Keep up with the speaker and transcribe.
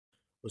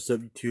What's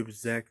up, YouTube?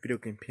 Zach, Video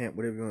Game Pimp,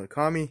 whatever you want to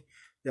call me.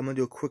 I'm gonna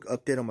do a quick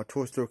update on my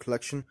Toy Story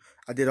collection.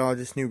 I did all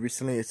this new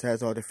recently. It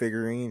has all the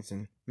figurines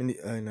and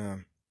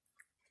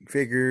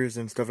figures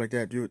and stuff like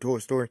that. Do with Toy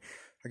Story.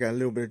 I got a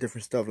little bit of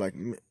different stuff like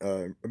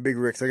a Big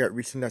Rex. I got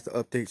recently. That's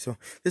the update. So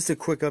this is a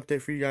quick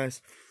update for you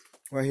guys.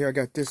 Right here, I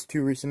got this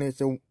too recently.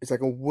 It's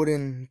like a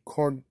wooden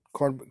card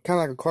kind of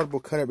like a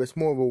cardboard cutout, but it's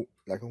more of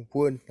a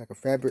wood, like a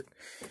fabric.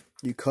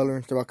 You color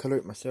and stuff. I color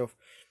it myself.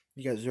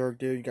 You got Zurg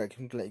there. You got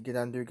get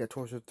down there. You got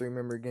Toy Story 3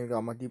 memory game.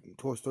 Got my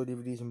Toy Story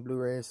DVDs and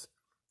Blu-rays.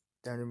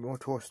 Down there, more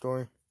Toy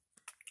Story.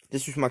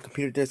 This is my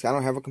computer desk. I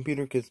don't have a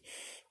computer because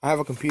I have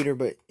a computer,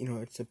 but you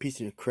know it's a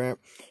piece of crap.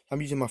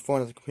 I'm using my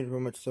phone as a computer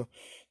very much. So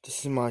this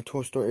is my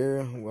Toy Story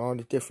area with all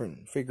the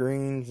different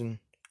figurines and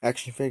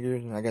action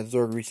figures. And I got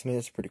Zurg recently.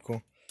 That's pretty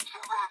cool.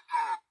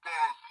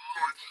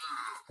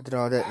 I did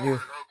all that new.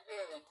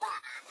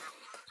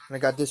 And I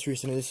got this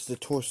recently. This is the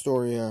Toy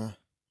Story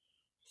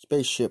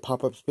spaceship,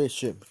 pop-up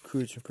spaceship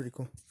cruiser, pretty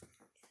cool.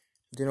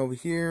 Then over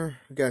here,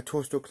 we got a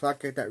Toy Story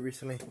clock. I got that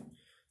recently.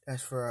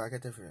 That's for I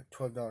got that for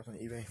 $12 on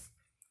eBay.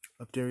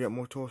 Up there, we got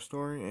more Toy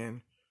Story,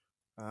 and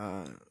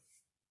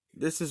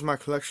this is my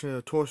collection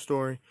of Toy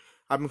Story.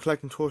 I've been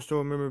collecting Toy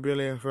Story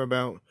memorabilia for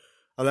about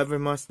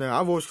 11 months now.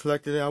 I've always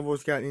collected it. I've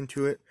always gotten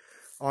into it,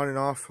 on and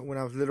off when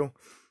I was little.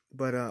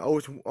 But I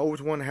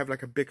always wanted to have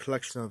like a big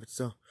collection of it.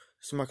 So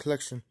this is my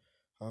collection.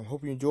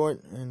 Hope you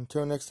enjoyed. And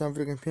until next time,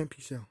 Video Game Pimp,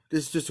 peace out.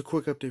 This is just a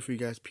quick update for you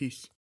guys. Peace.